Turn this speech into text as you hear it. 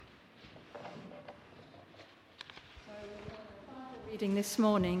reading this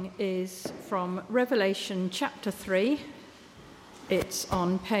morning is from Revelation chapter 3. It's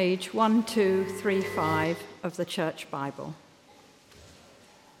on page 1235 of the Church Bible.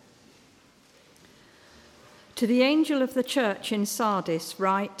 To the angel of the church in Sardis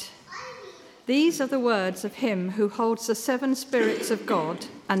write, "These are the words of him who holds the 7 spirits of God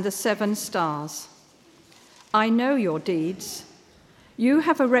and the 7 stars. I know your deeds. You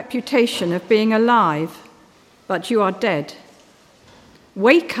have a reputation of being alive, but you are dead.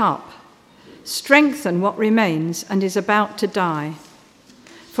 Wake up, strengthen what remains and is about to die.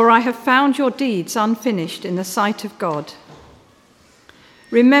 For I have found your deeds unfinished in the sight of God.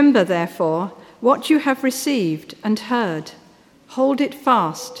 Remember, therefore, what you have received and heard. Hold it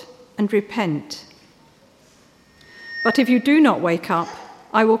fast and repent. But if you do not wake up,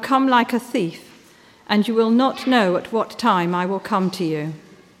 I will come like a thief, and you will not know at what time I will come to you.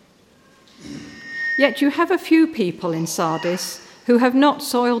 Yet you have a few people in Sardis who have not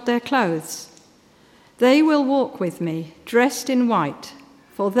soiled their clothes. They will walk with me, dressed in white,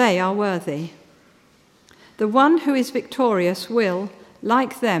 for they are worthy. The one who is victorious will,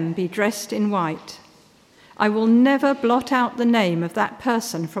 like them, be dressed in white. I will never blot out the name of that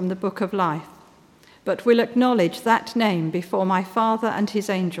person from the book of life, but will acknowledge that name before my Father and his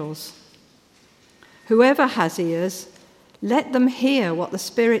angels. Whoever has ears, let them hear what the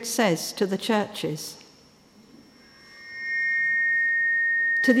Spirit says to the churches.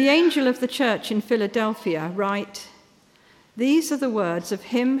 To the angel of the church in Philadelphia write, These are the words of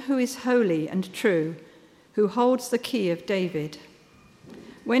him who is holy and true, who holds the key of David.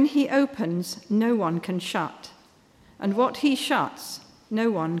 When he opens, no one can shut, and what he shuts, no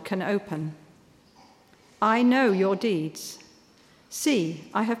one can open. I know your deeds. See,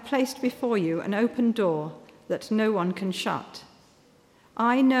 I have placed before you an open door that no one can shut.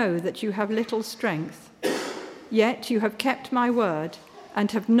 I know that you have little strength, yet you have kept my word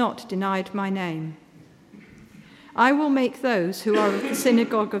and have not denied my name. I will make those who are of the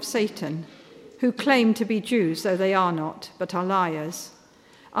synagogue of Satan, who claim to be Jews though they are not, but are liars,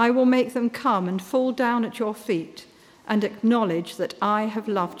 I will make them come and fall down at your feet and acknowledge that I have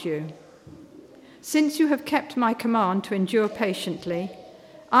loved you. Since you have kept my command to endure patiently,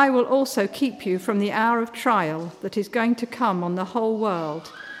 I will also keep you from the hour of trial that is going to come on the whole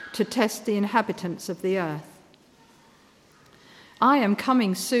world to test the inhabitants of the earth. I am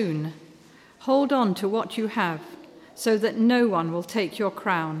coming soon. Hold on to what you have, so that no one will take your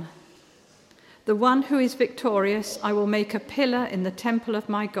crown. The one who is victorious I will make a pillar in the temple of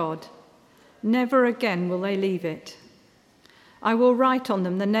my God. Never again will they leave it. I will write on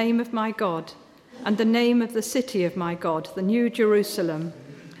them the name of my God, and the name of the city of my God, the New Jerusalem,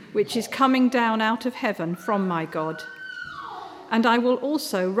 which is coming down out of heaven from my God. And I will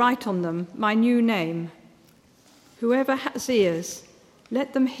also write on them my new name. Whoever has ears,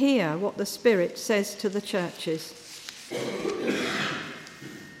 let them hear what the Spirit says to the churches.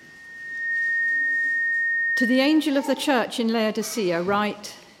 To the angel of the church in Laodicea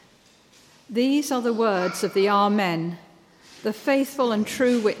write, These are the words of the Amen, the faithful and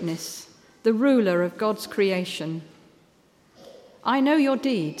true witness, the ruler of God's creation. I know your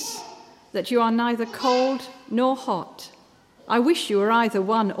deeds, that you are neither cold nor hot. I wish you were either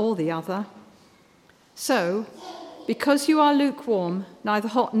one or the other. So, because you are lukewarm, neither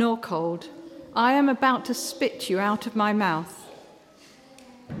hot nor cold, I am about to spit you out of my mouth.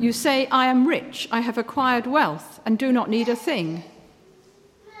 You say, I am rich, I have acquired wealth, and do not need a thing.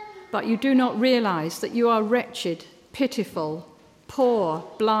 But you do not realize that you are wretched, pitiful, poor,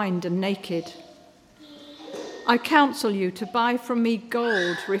 blind, and naked. I counsel you to buy from me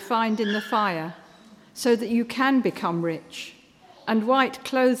gold refined in the fire, so that you can become rich, and white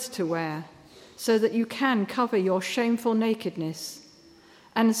clothes to wear, so that you can cover your shameful nakedness,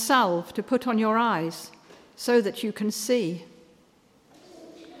 and salve to put on your eyes, so that you can see.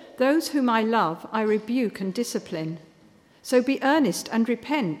 Those whom I love I rebuke and discipline, so be earnest and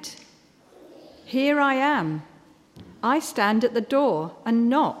repent. Here I am. I stand at the door and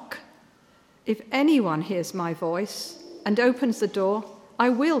knock. If anyone hears my voice and opens the door, I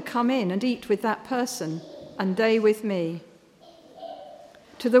will come in and eat with that person, and they with me.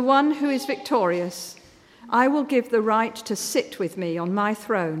 To the one who is victorious, I will give the right to sit with me on my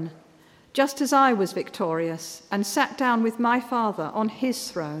throne, just as I was victorious and sat down with my Father on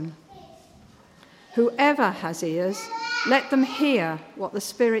his throne. Whoever has ears, let them hear what the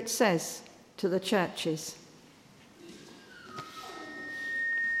Spirit says to the churches.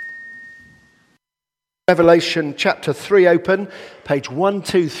 Revelation chapter 3 open, page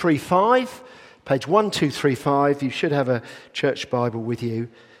 1235. Page 1235, you should have a church Bible with you.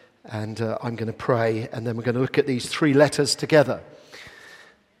 And I'm going to pray, and then we're going to look at these 3 letters together.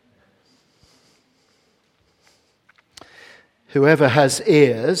 Whoever has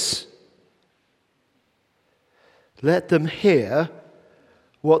ears, let them hear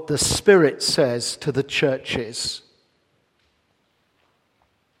what the Spirit says to the churches.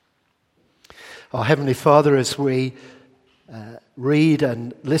 Our Heavenly Father, as we read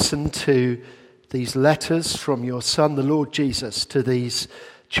and listen to these letters from your Son, the Lord Jesus, to these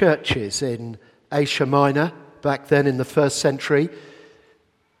churches in Asia Minor, back then in the first century,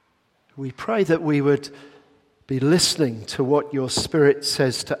 we pray that we would be listening to what your Spirit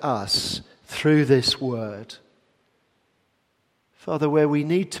says to us through this word. Father, where we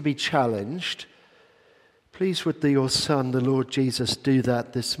need to be challenged, please would your Son, the Lord Jesus, do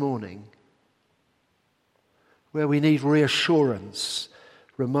that this morning. Where we need reassurance,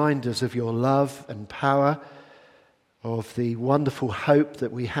 reminders of your love and power, of the wonderful hope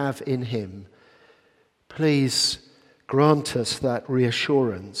that we have in him, please grant us that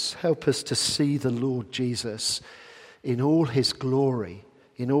reassurance. Help us to see the Lord Jesus in all his glory,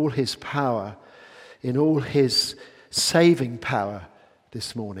 in all his power, in all his saving power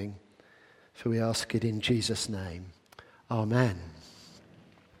this morning. For we ask it in Jesus' name. Amen.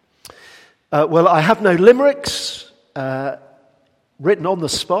 Well, I have no limericks written on the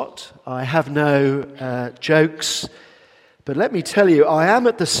spot. I have no jokes. But let me tell you, I am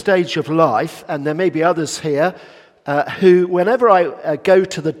at the stage of life, and there may be others here, who, whenever I go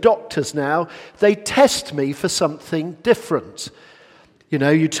to the doctors now, they test me for something different. You know,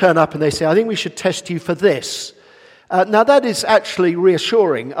 you turn up and they say, I think we should test you for this. Now, that is actually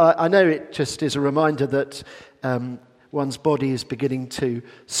reassuring. I know it just is a reminder that one's body is beginning to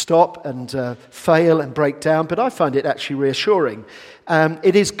stop and fail and break down, but I find it actually reassuring.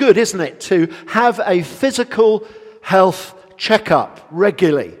 It is good, isn't it, to have a physical health checkup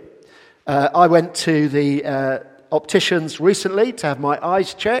regularly. I went to the opticians recently to have my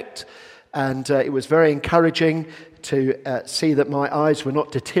eyes checked, and it was very encouraging to see that my eyes were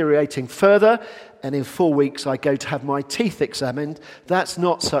not deteriorating further. And in 4 weeks I go to have my teeth examined. That's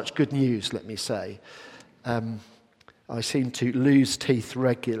not such good news, let me say. I seem to lose teeth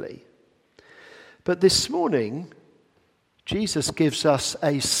regularly. But this morning, Jesus gives us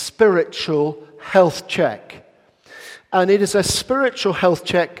a spiritual health check. And it is a spiritual health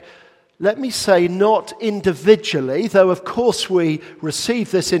check, let me say, not individually, though of course we receive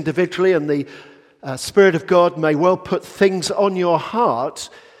this individually, and the Spirit of God may well put things on your heart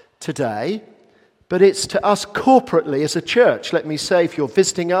today, but it's to us corporately as a church. Let me say, if you're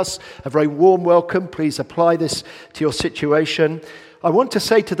visiting us, a very warm welcome. Please apply this to your situation. I want to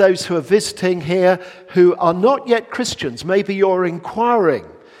say to those who are visiting here who are not yet Christians, maybe you're inquiring,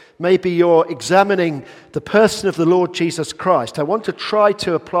 maybe you're examining the person of the Lord Jesus Christ. I want to try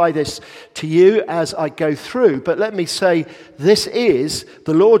to apply this to you as I go through, but let me say, this is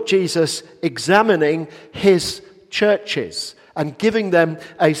the Lord Jesus examining his churches and giving them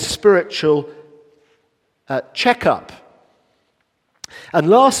a spiritual checkup. And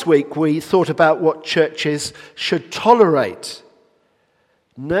last week we thought about what churches should tolerate.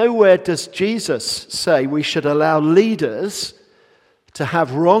 Nowhere does Jesus say we should allow leaders to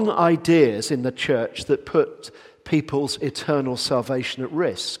have wrong ideas in the church that put people's eternal salvation at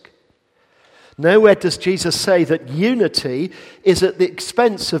risk. Nowhere does Jesus say that unity is at the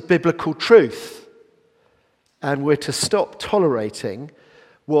expense of biblical truth, and we're to stop tolerating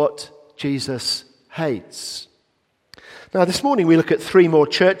what Jesus hates. Now, this morning we look at 3 more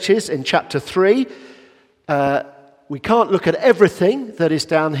churches in chapter 3. We can't look at everything that is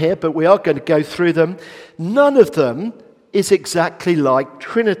down here, but we are going to go through them. None of them is exactly like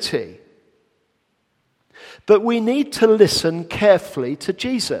Trinity. But we need to listen carefully to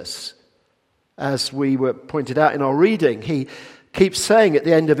Jesus. As we were pointed out in our reading, he keeps saying at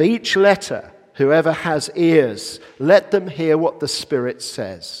the end of each letter, whoever has ears, let them hear what the Spirit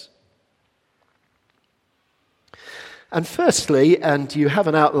says. And firstly, and you have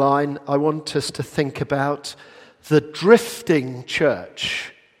an outline, I want us to think about the drifting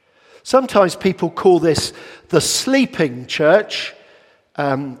church. Sometimes people call this the sleeping church.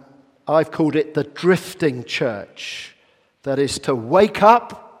 I've called it the drifting church. That is to wake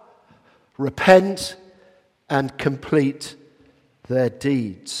up, repent, and complete their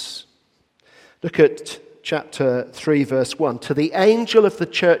deeds. Look at chapter 3, verse 1. To the angel of the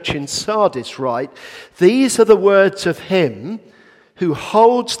church in Sardis write, these are the words of him who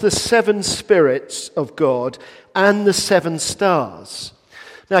holds the 7 spirits of God and the 7 stars.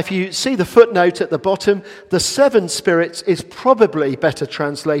 Now, if you see the footnote at the bottom, the 7 spirits is probably better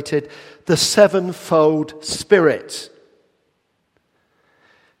translated the 7-fold Spirit.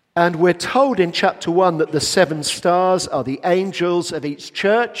 And we're told in chapter 1 that the 7 stars are the angels of each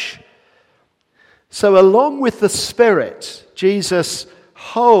church. So along with the Spirit, Jesus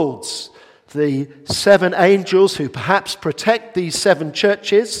holds the 7 angels who perhaps protect these 7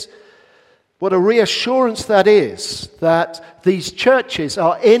 churches. What a reassurance that is, that these churches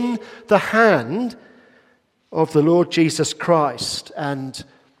are in the hand of the Lord Jesus Christ and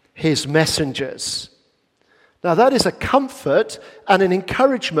his messengers. Now that is a comfort and an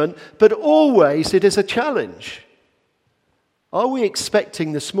encouragement, but always it is a challenge. Are we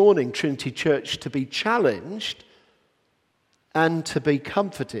expecting this morning, Trinity Church, to be challenged and to be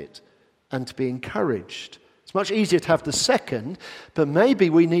comforted and to be encouraged? It's much easier to have the second, but maybe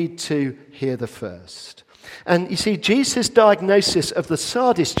we need to hear the first. And you see, Jesus' diagnosis of the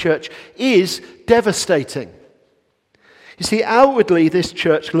Sardis church is devastating. You see, outwardly this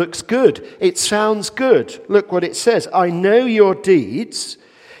church looks good. It sounds good. Look what it says. I know your deeds.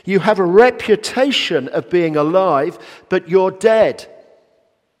 You have a reputation of being alive, but you're dead.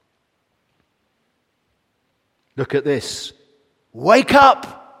 Look at this. Wake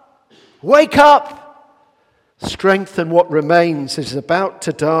up! Wake up! Strengthen what remains is about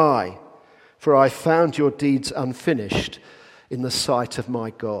to die, for I found your deeds unfinished in the sight of my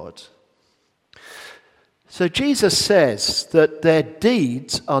God. So Jesus says that their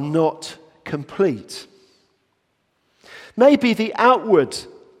deeds are not complete. Maybe the outward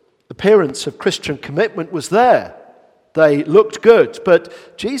appearance of Christian commitment was there. They looked good,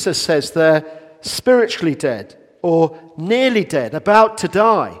 but Jesus says they're spiritually dead or nearly dead, about to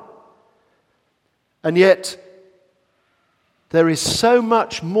die. And yet, there is so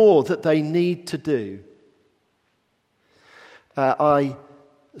much more that they need to do. I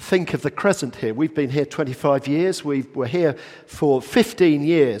think of the Crescent here. We've been here 25 years. We were here for 15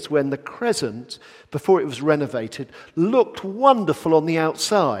 years when the Crescent, before it was renovated, looked wonderful on the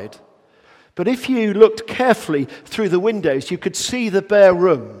outside. But if you looked carefully through the windows, you could see the bare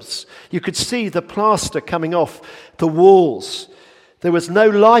rooms. You could see the plaster coming off the walls. There was no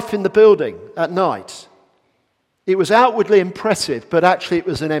life in the building at night. It was outwardly impressive, but actually it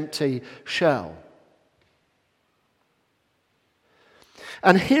was an empty shell.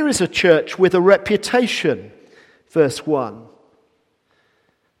 And here is a church with a reputation, verse 1.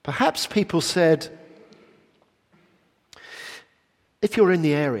 Perhaps people said, if you're in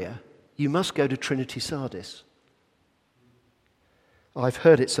the area, you must go to Trinity Sardis. I've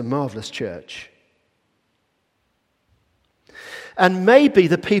heard it's a marvelous church. And maybe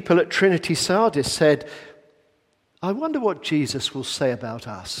the people at Trinity Sardis said, I wonder what Jesus will say about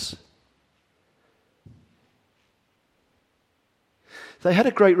us. They had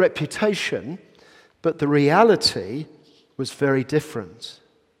a great reputation, but the reality was very different.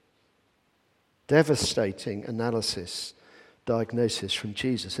 Devastating diagnosis from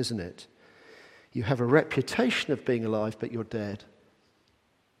Jesus, isn't it? You have a reputation of being alive, but you're dead.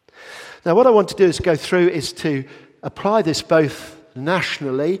 Now, what I want to do is go through is to apply this both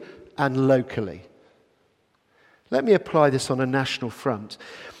nationally and locally. Let me apply this on a national front.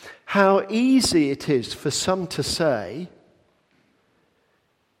 How easy it is for some to say,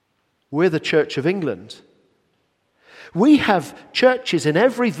 we're the Church of England. We have churches in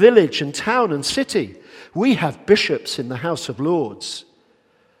every village and town and city. We have bishops in the House of Lords.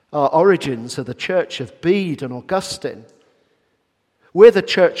 Our origins are the church of Bede and Augustine. We're the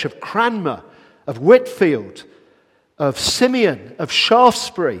church of Cranmer, of Whitfield, of Simeon, of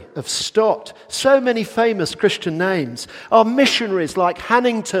Shaftesbury, of Stott. So many famous Christian names. Our missionaries like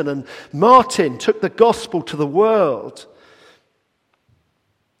Hannington and Martin took the gospel to the world.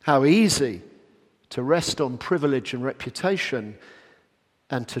 How easy to rest on privilege and reputation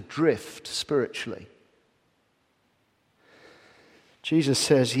and to drift spiritually. Jesus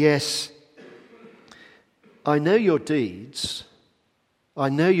says, yes, I know your deeds, I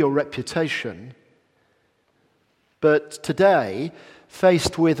know your reputation, but today,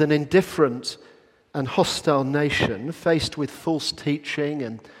 faced with an indifferent and hostile nation, faced with false teaching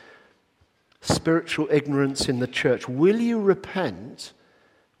and spiritual ignorance in the church, will you repent?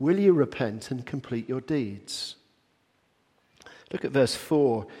 Will you repent and complete your deeds? Look at verse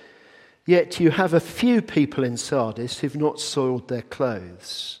 4. Yet you have a few people in Sardis who've not soiled their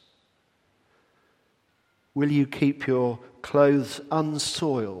clothes. Will you keep your clothes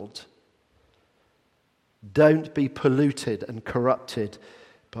unsoiled? Don't be polluted and corrupted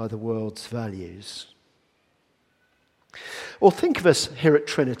by the world's values. Or think of us here at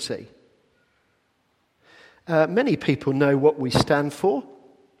Trinity. Many people know what we stand for.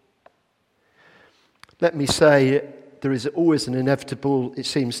 Let me say, there is always an inevitable, it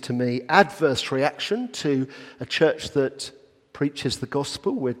seems to me, adverse reaction to a church that preaches the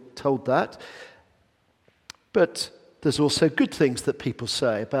gospel. We're told that. But there's also good things that people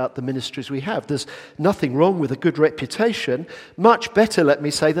say about the ministries we have. There's nothing wrong with a good reputation. Much better, let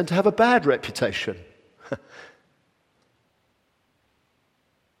me say, than to have a bad reputation.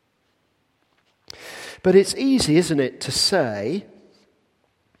 But it's easy, isn't it, to say,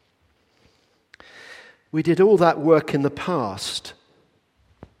 we did all that work in the past.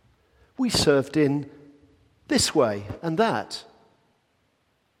 We served in this way and that.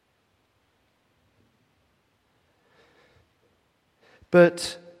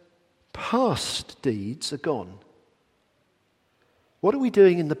 But past deeds are gone. What are we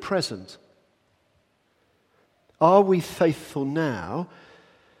doing in the present? Are we faithful now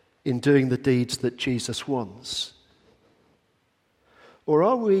in doing the deeds that Jesus wants? Or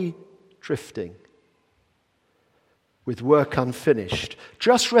are we drifting with work unfinished,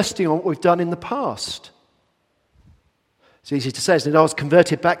 just resting on what we've done in the past? It's easy to say, isn't it? I was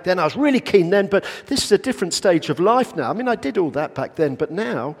converted back then, I was really keen then, but this is a different stage of life now. I mean, I did all that back then, but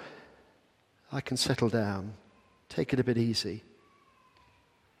now I can settle down, take it a bit easy.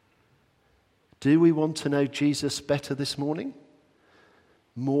 Do we want to know Jesus better this morning?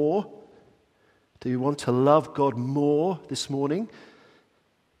 More? Do you want to love God more this morning?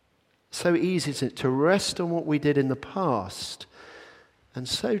 So easy, isn't it, to rest on what we did in the past and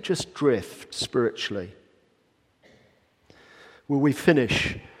so just drift spiritually. Will we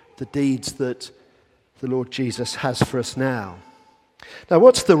finish the deeds that the Lord Jesus has for us now? Now,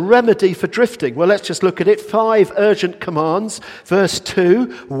 what's the remedy for drifting? Well, let's just look at it. 5 urgent commands. Verse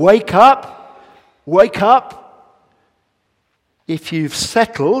 2, wake up, wake up. If you've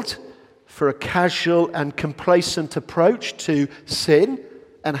settled for a casual and complacent approach to sin,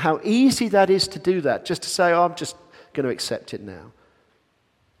 and how easy that is to do that, just to say, oh, I'm just going to accept it now.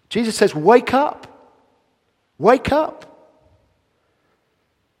 Jesus says, wake up, wake up.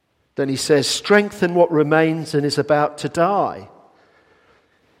 Then he says, strengthen what remains and is about to die.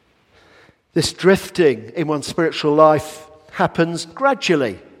 This drifting in one's spiritual life happens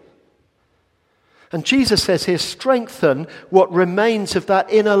gradually. And Jesus says here, strengthen what remains of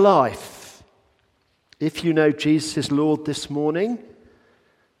that inner life. If you know Jesus is Lord this morning,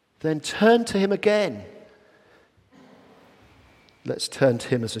 then turn to him again. Let's turn to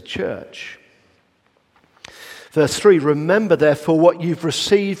him as a church. Verse 3, remember therefore what you've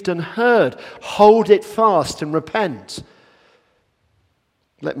received and heard. Hold it fast and repent.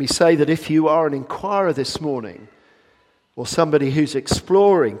 Let me say that if you are an inquirer this morning, or somebody who's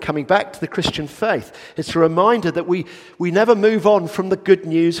exploring, coming back to the Christian faith, it's a reminder that we never move on from the good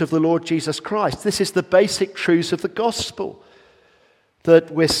news of the Lord Jesus Christ. This is the basic truths of the gospel.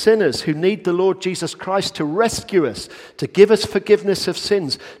 That we're sinners who need the Lord Jesus Christ to rescue us, to give us forgiveness of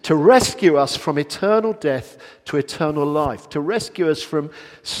sins, to rescue us from eternal death to eternal life, to rescue us from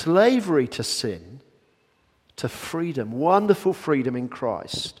slavery to sin to freedom, wonderful freedom in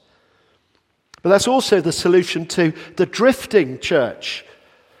Christ. But that's also the solution to the drifting church,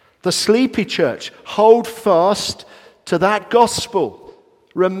 the sleepy church. Hold fast to that gospel.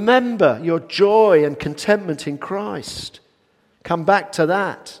 Remember your joy and contentment in Christ. Come back to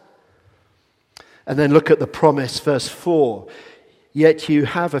that. And then look at the promise, verse 4. Yet you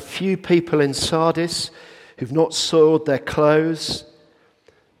have a few people in Sardis who've not soiled their clothes.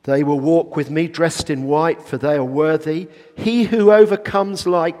 They will walk with me dressed in white, for they are worthy. He who overcomes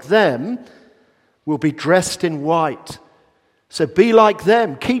like them will be dressed in white. So be like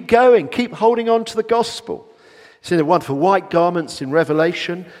them. Keep going. Keep holding on to the gospel. See, the wonderful white garments in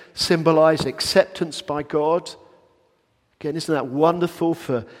Revelation symbolize acceptance by God. Again, isn't that wonderful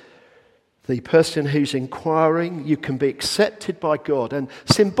for the person who's inquiring? You can be accepted by God and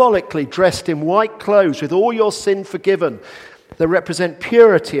symbolically dressed in white clothes with all your sin forgiven. They represent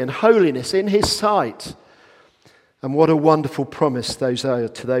purity and holiness in his sight. And what a wonderful promise those are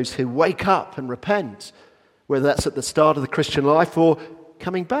to those who wake up and repent, whether that's at the start of the Christian life or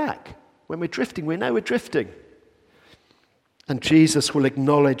coming back. When we're drifting, we know we're drifting. And Jesus will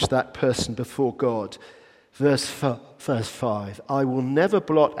acknowledge that person before God. Verse 5, I will never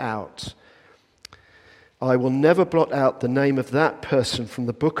blot out the name of that person from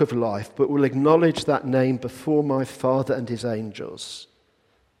the book of life, but will acknowledge that name before my Father and his angels.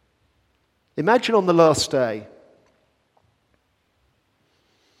 Imagine on the last day,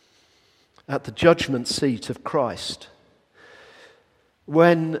 at the judgment seat of Christ,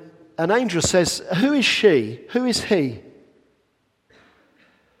 when an angel says, who is she? Who is he?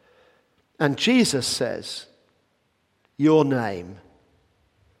 And Jesus says, your name.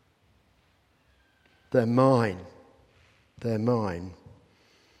 They're mine. They're mine.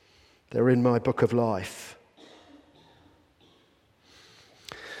 They're in my book of life.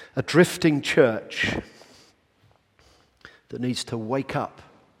 A drifting church that needs to wake up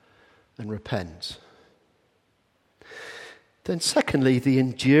and repent. Then secondly, the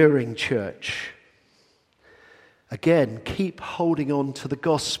enduring church. Again, keep holding on to the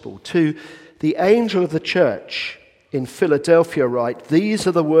gospel. To the angel of the church in Philadelphia write, "These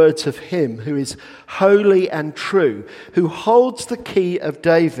are the words of him who is holy and true, who holds the key of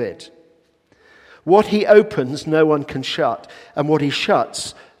David. What he opens, no one can shut, and what he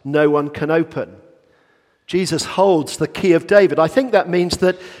shuts, no one can open." Jesus holds the key of David. I think that means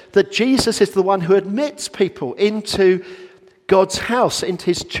that Jesus is the one who admits people into God's house, into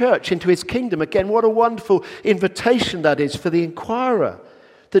his church, into his kingdom. Again, what a wonderful invitation that is for the inquirer.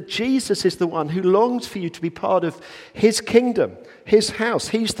 That Jesus is the one who longs for you to be part of his kingdom, his house.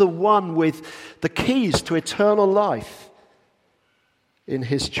 He's the one with the keys to eternal life in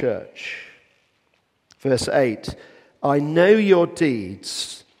his church. Verse 8, "I know your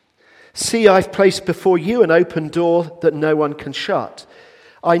deeds. See, I've placed before you an open door that no one can shut.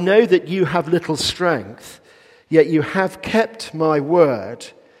 I know that you have little strength, yet you have kept my word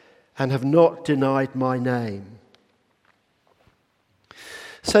and have not denied my name."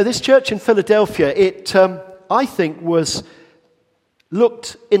 So this church in Philadelphia, it I think was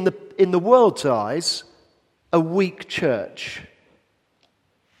looked in the world's eyes a weak church.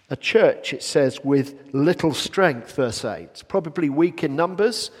 A church, it says, with little strength, verse 8. Probably weak in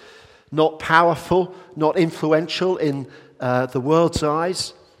numbers, not powerful, not influential in the world's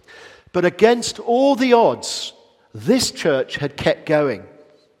eyes. But against all the odds, this church had kept going.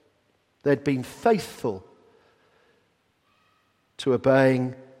 They'd been faithful to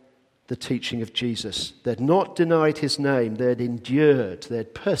obeying the teaching of Jesus. They'd not denied his name. They'd endured.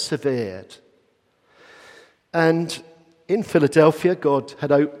 They'd persevered. And in Philadelphia, God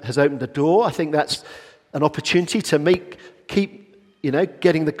has opened a door. I think that's an opportunity to keep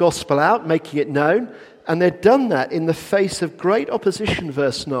getting the gospel out, making it known. And they'd done that in the face of great opposition,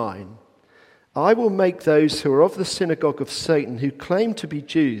 verse 9. "I will make those who are of the synagogue of Satan, who claim to be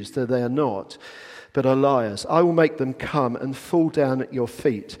Jews, though they are not, but are liars. I will make them come and fall down at your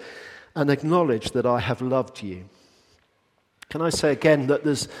feet and acknowledge that I have loved you." Can I say again that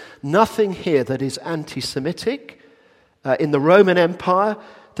there's nothing here that is anti-Semitic? In the Roman Empire,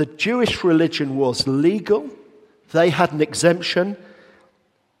 the Jewish religion was legal. They had an exemption.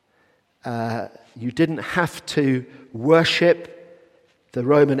 You didn't have to worship the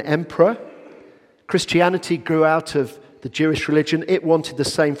Roman emperor. Christianity grew out of the Jewish religion. It wanted the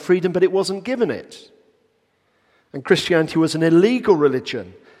same freedom, but it wasn't given it. And Christianity was an illegal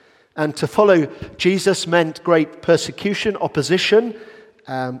religion. And to follow Jesus meant great persecution, opposition,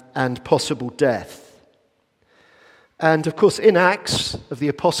 and possible death. And of course, in Acts of the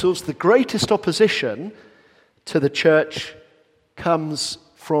Apostles, the greatest opposition to the church comes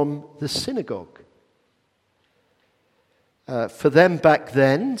from the synagogue. For them back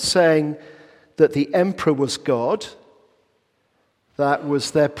then, saying that the emperor was God, that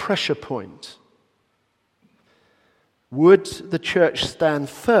was their pressure point. Would the church stand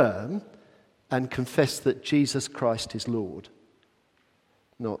firm and confess that Jesus Christ is Lord,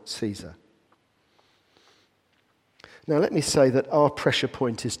 not Caesar? Now let me say that our pressure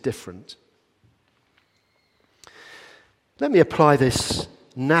point is different. Let me apply this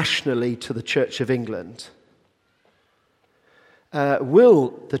nationally to the Church of England. Will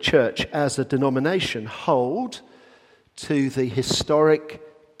the church as a denomination hold to the historic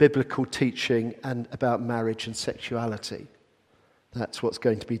biblical teaching and about marriage and sexuality? That's what's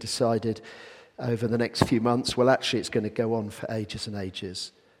going to be decided over the next few months. Well, actually, it's going to go on for ages and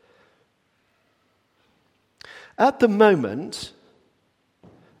ages. At the moment,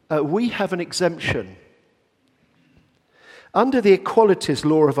 we have an exemption. Under the equalities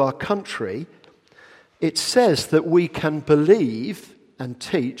law of our country, it says that we can believe and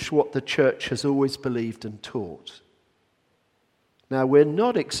teach what the church has always believed and taught. Now, we're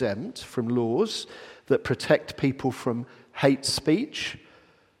not exempt from laws that protect people from hate speech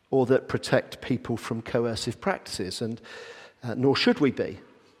or that protect people from coercive practices, and nor should we be.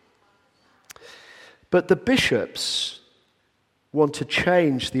 But the bishops want to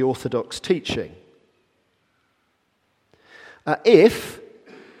change the orthodox teaching.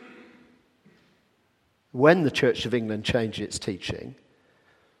 When the Church of England changed its teaching,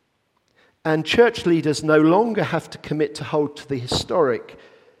 and church leaders no longer have to commit to hold to the historic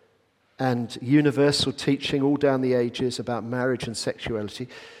and universal teaching all down the ages about marriage and sexuality,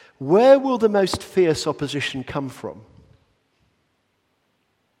 where will the most fierce opposition come from?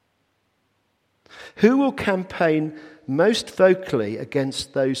 Who will campaign most vocally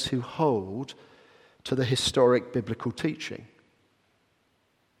against those who hold to the historic biblical teaching?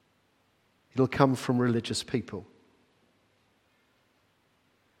 It'll come from religious people.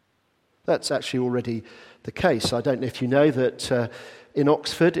 That's actually already the case. I don't know if you know that in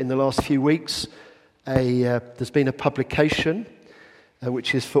Oxford in the last few weeks there's been a publication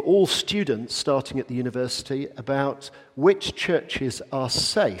which is for all students starting at the university about which churches are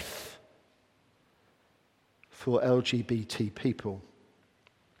safe for LGBT people.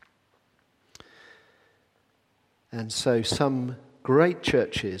 And so some great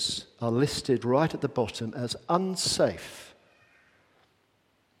churches are listed right at the bottom as unsafe.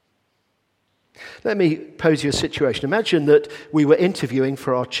 Let me pose you a situation. Imagine that we were interviewing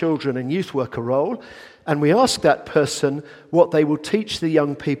for our children and youth worker role, and we asked that person what they will teach the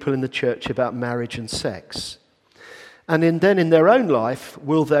young people in the church about marriage and sex. And then in their own life,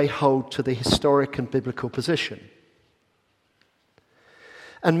 will they hold to the historic and biblical position?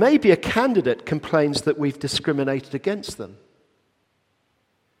 And maybe a candidate complains that we've discriminated against them.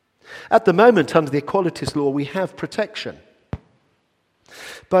 At the moment, under the Equalities Law, we have protection.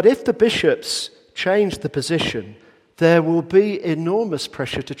 But if the bishops change the position, there will be enormous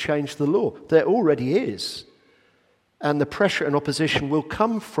pressure to change the law. There already is. And the pressure and opposition will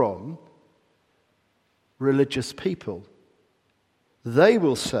come from religious people. They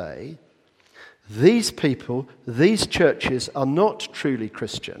will say, these people, these churches are not truly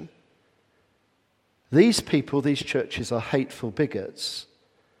Christian. These people, these churches are hateful bigots.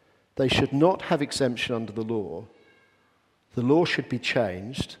 They should not have exemption under the law. The law should be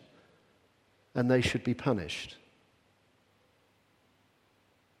changed, and they should be punished.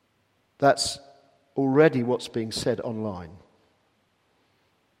 That's already what's being said online.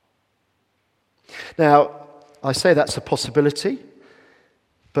 Now, I say that's a possibility,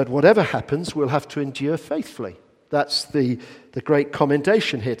 but whatever happens, we'll have to endure faithfully. That's the great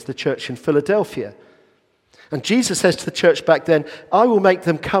commendation here to the church in Philadelphia. And Jesus says to the church back then, I will make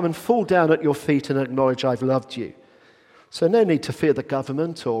them come and fall down at your feet and acknowledge I've loved you. So no need to fear the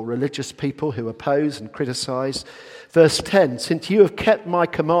government or religious people who oppose and criticize. Verse 10, since you have kept my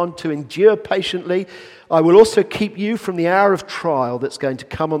command to endure patiently, I will also keep you from the hour of trial that's going to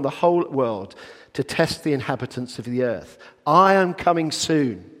come on the whole world to test the inhabitants of the earth. I am coming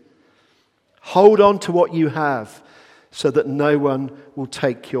soon. Hold on to what you have so that no one will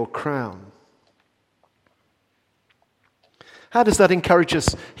take your crown. How does that encourage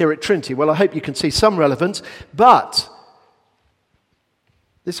us here at Trinity? Well, I hope you can see some relevance, but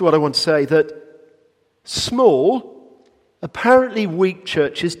this is what I want to say, that small, apparently weak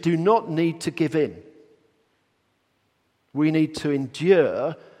churches do not need to give in. We need to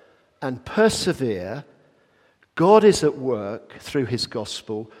endure and persevere. God is at work through his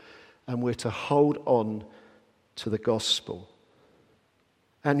gospel, and we're to hold on to the gospel.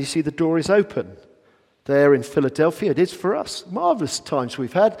 And you see, the door is open. There in Philadelphia, it is for us. Marvellous times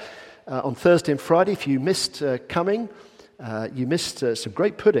we've had on Thursday and Friday. If you missed coming, you missed some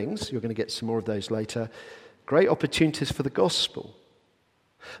great puddings. You're going to get some more of those later. Great opportunities for the gospel.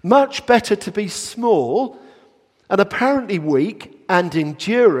 Much better to be small and apparently weak and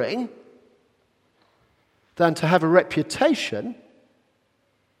enduring than to have a reputation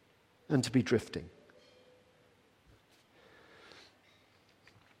and to be drifting.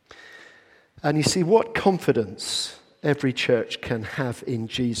 And you see what confidence every church can have in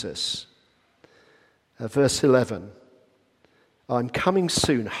Jesus. Verse 11. I'm coming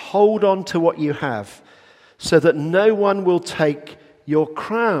soon. Hold on to what you have so that no one will take your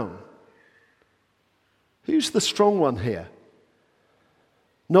crown. Who's the strong one here?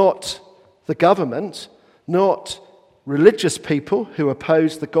 Not the government, not religious people who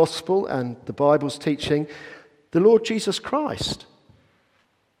oppose the gospel and the Bible's teaching, the Lord Jesus Christ.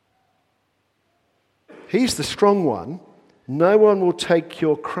 He's the strong one. No one will take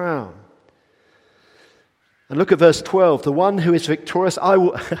your crown. And look at verse 12. The one who is victorious,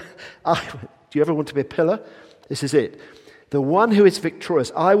 do you ever want to be a pillar? This is it. The one who is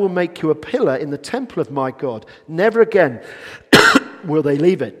victorious, I will make you a pillar in the temple of my God. Never again will they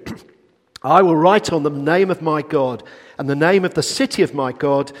leave it. I will write on them the name of my God and the name of the city of my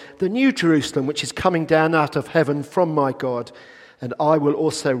God, the new Jerusalem, which is coming down out of heaven from my God. And I will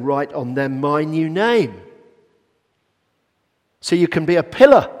also write on them my new name. So you can be a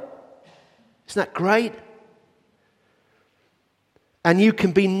pillar. Isn't that great? And you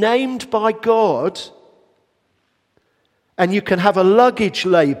can be named by God, and you can have a luggage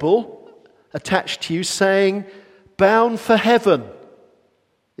label attached to you saying, bound for heaven.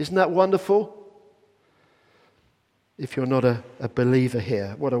 Isn't that wonderful? If you're not a believer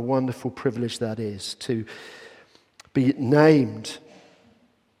here, what a wonderful privilege that is to be named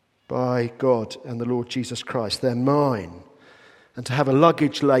by God and the Lord Jesus Christ. They're mine. And to have a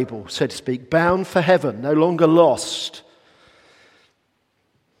luggage label, so to speak, bound for heaven, no longer lost.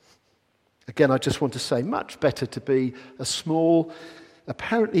 Again, I just want to say, much better to be a small,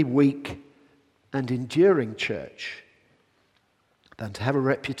 apparently weak and enduring church than to have a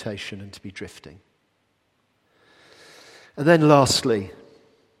reputation and to be drifting. And then lastly,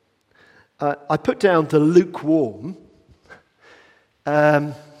 I put down the lukewarm,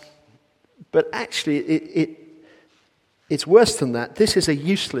 but actually it's worse than that. This is a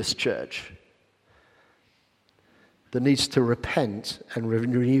useless church that needs to repent and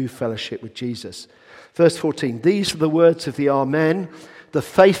renew fellowship with Jesus. Verse 14, these are the words of the Amen, the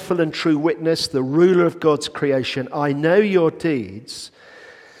faithful and true witness, the ruler of God's creation. I know your deeds.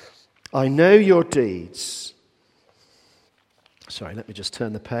 I know your deeds. Sorry, let me just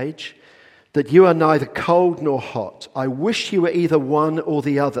turn the page. That you are neither cold nor hot. I wish you were either one or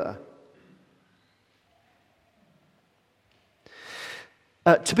the other.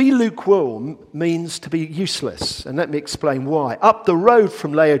 To be lukewarm means to be useless, and let me explain why. Up the road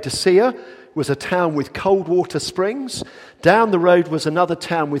from Laodicea was a town with cold water springs. Down the road was another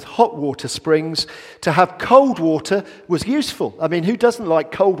town with hot water springs. To have cold water was useful. I mean, who doesn't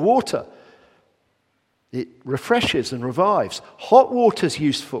like cold water? It refreshes and revives. Hot water's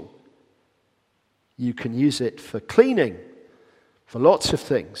useful. You can use it for cleaning, for lots of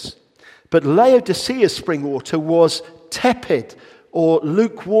things. But Laodicea's spring water was tepid or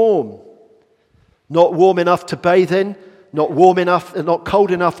lukewarm. Not warm enough to bathe in, not warm enough, not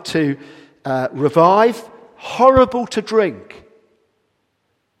cold enough to revive, horrible to drink.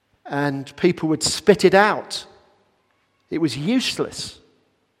 And people would spit it out. It was useless.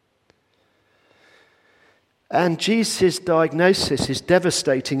 And Jesus' diagnosis is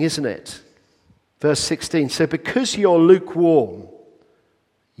devastating, isn't it? Verse 16, so because you're lukewarm,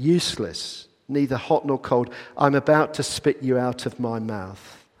 useless, neither hot nor cold, I'm about to spit you out of my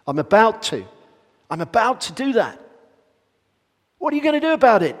mouth. I'm about to do that. What are you going to do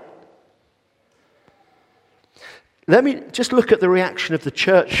about it? Let me just look at the reaction of the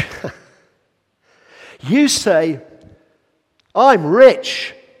church. You say, I'm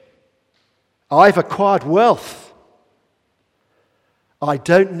rich. I've acquired wealth. I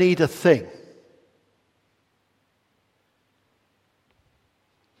don't need a thing.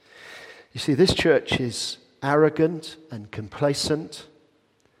 You see, this church is arrogant and complacent.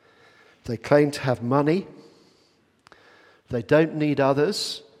 They claim to have money. They don't need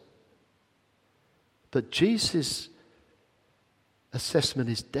others. But Jesus' assessment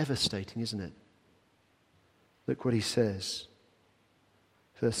is devastating, isn't it? Look what he says.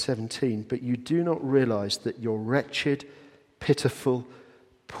 Verse 17, but you do not realize that you're wretched, pitiful,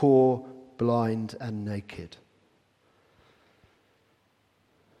 poor, blind, and naked.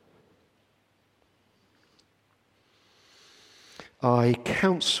 I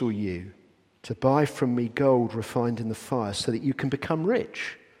counsel you to buy from me gold refined in the fire so that you can become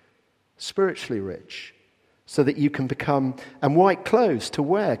rich, spiritually rich, so that you can become, and white clothes to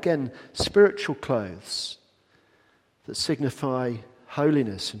wear, again, spiritual clothes that signify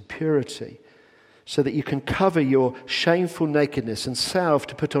holiness and purity, so that you can cover your shameful nakedness, and salve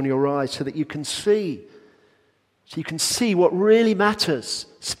to put on your eyes so that you can see, what really matters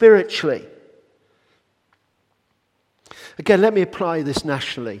spiritually. Again, let me apply this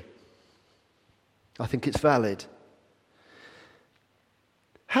nationally. I think it's valid.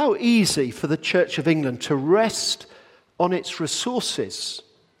 How easy for the Church of England to rest on its resources.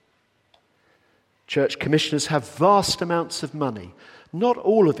 Church commissioners have vast amounts of money. Not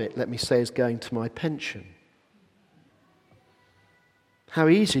all of it, let me say, is going to my pension. How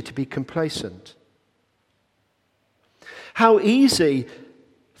easy to be complacent. How easy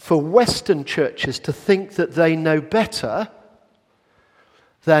for Western churches to think that they know better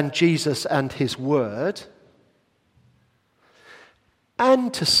than Jesus and his word,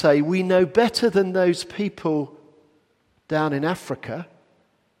 and to say we know better than those people down in Africa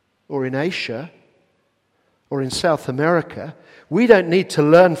or in Asia or in South America. We don't need to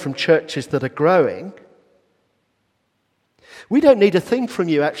learn from churches that are growing. We don't need a thing from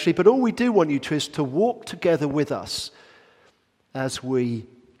you, actually, but all we do want you to is to walk together with us as we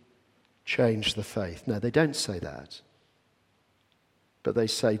change the faith. No, they don't say that. But they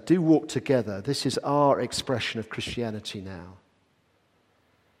say, do walk together. This is our expression of Christianity now.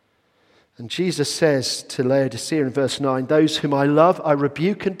 And Jesus says to Laodicea in verse 9, those whom I love, I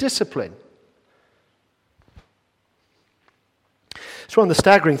rebuke and discipline. It's one of the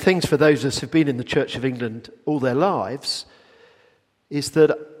staggering things for those of us who've been in the Church of England all their lives, is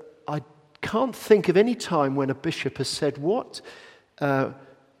that I can't think of any time when a bishop has said, will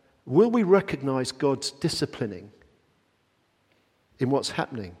we recognize God's disciplining in what's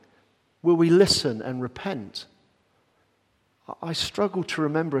happening? Will we listen and repent? I struggle to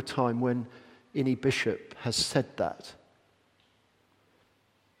remember a time when any bishop has said that.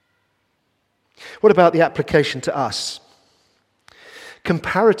 What about the application to us?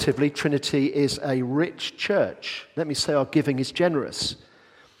 Comparatively, Trinity is a rich church. Let me say our giving is generous.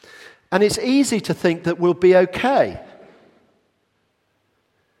 And it's easy to think that we'll be okay.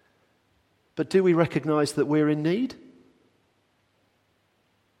 But do we recognize that we're in need?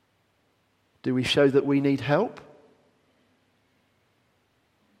 Do we show that we need help?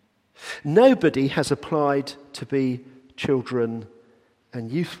 Nobody has applied to be children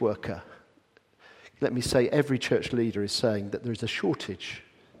and youth worker. Let me say, every church leader is saying that there is a shortage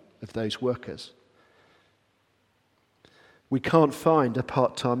of those workers. We can't find a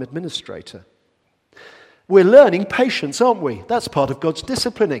part-time administrator. We're learning patience, aren't we? That's part of God's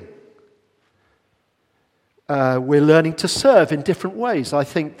disciplining. We're learning to serve in different ways. I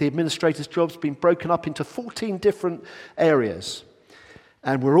think the administrator's job's been broken up into 14 different areas.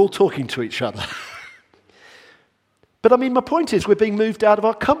 And we're all talking to each other. But my point is, we're being moved out of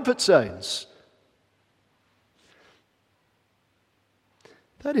our comfort zones.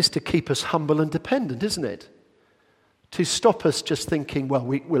 That is to keep us humble and dependent, isn't it? To stop us just thinking, well,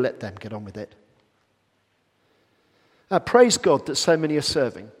 we'll let them get on with it. Praise God that so many are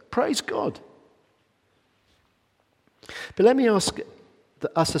serving. Praise God. But let me ask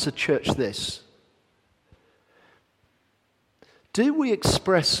us as a church this. Do we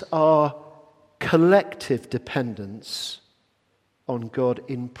express our collective dependence on God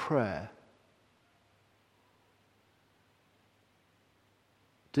in prayer?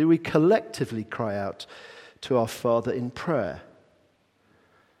 Do we collectively cry out to our Father in prayer?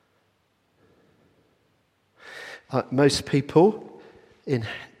 Most people in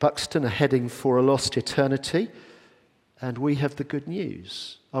Buxton are heading for a lost eternity, and we have the good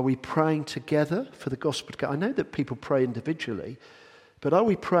news. Are we praying together for the gospel to go? I know that people pray individually, but are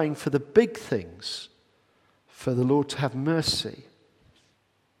we praying for the big things, for the Lord to have mercy?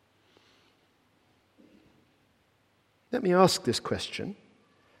 Let me ask this question.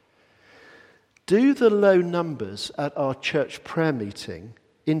 Do the low numbers at our church prayer meeting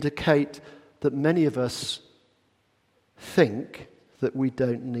indicate that many of us think that we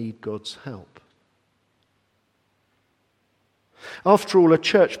don't need God's help? After all, a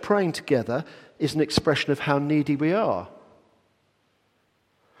church praying together is an expression of how needy we are.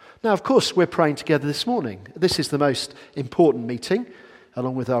 Now, of course, we're praying together this morning. This is the most important meeting,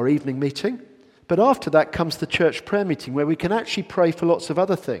 along with our evening meeting. But after that comes the church prayer meeting, where we can actually pray for lots of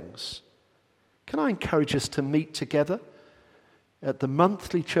other things. Can I encourage us to meet together at the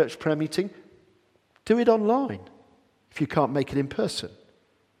monthly church prayer meeting? Do it online if you can't make it in person.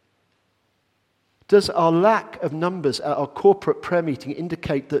 Does our lack of numbers at our corporate prayer meeting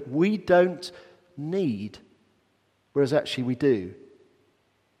indicate that we don't need, whereas actually we do?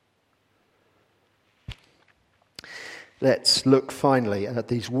 Let's look finally at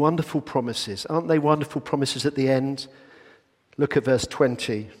these wonderful promises. Aren't they wonderful promises at the end? Look at verse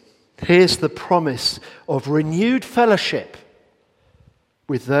 20. Here's the promise of renewed fellowship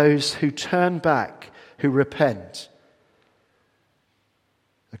with those who turn back, who repent.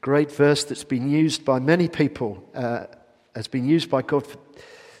 A great verse that's been used by many people, has been used by God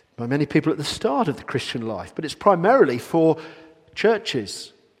by many people at the start of the Christian life, but it's primarily for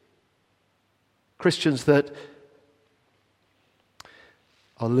churches, Christians that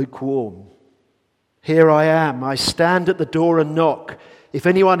are lukewarm. Here I am, I stand at the door and knock. If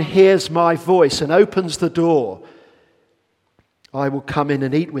anyone hears my voice and opens the door, I will come in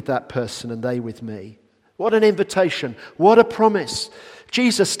and eat with that person and they with me. What an invitation. What a promise.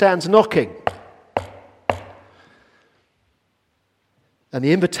 Jesus stands knocking. And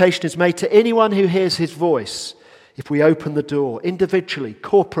the invitation is made to anyone who hears his voice. If we open the door, individually,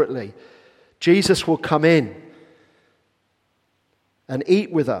 corporately, Jesus will come in and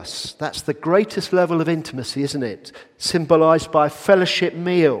eat with us. That's the greatest level of intimacy, isn't it? Symbolized by a fellowship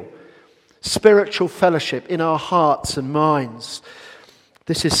meal, spiritual fellowship in our hearts and minds.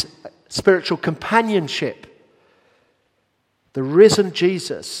 This is spiritual companionship. The risen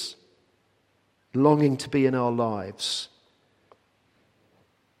Jesus longing to be in our lives.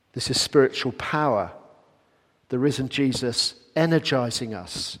 This is spiritual power. The risen Jesus energizing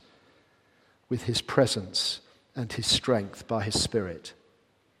us with his presence and his strength by his Spirit.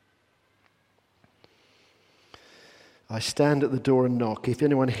 I stand at the door and knock. If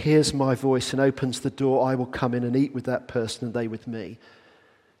anyone hears my voice and opens the door, I will come in and eat with that person and they with me.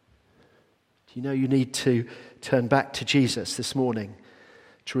 Do you know you need to turn back to Jesus this morning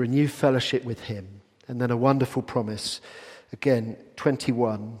to renew fellowship with him? And then a wonderful promise. Again,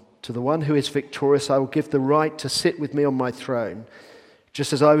 21. To the one who is victorious, I will give the right to sit with me on my throne,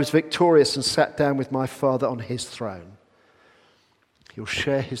 just as I was victorious and sat down with my Father on his throne. He'll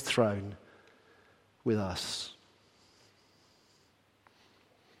share his throne with us.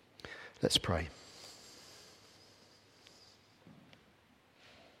 Let's pray.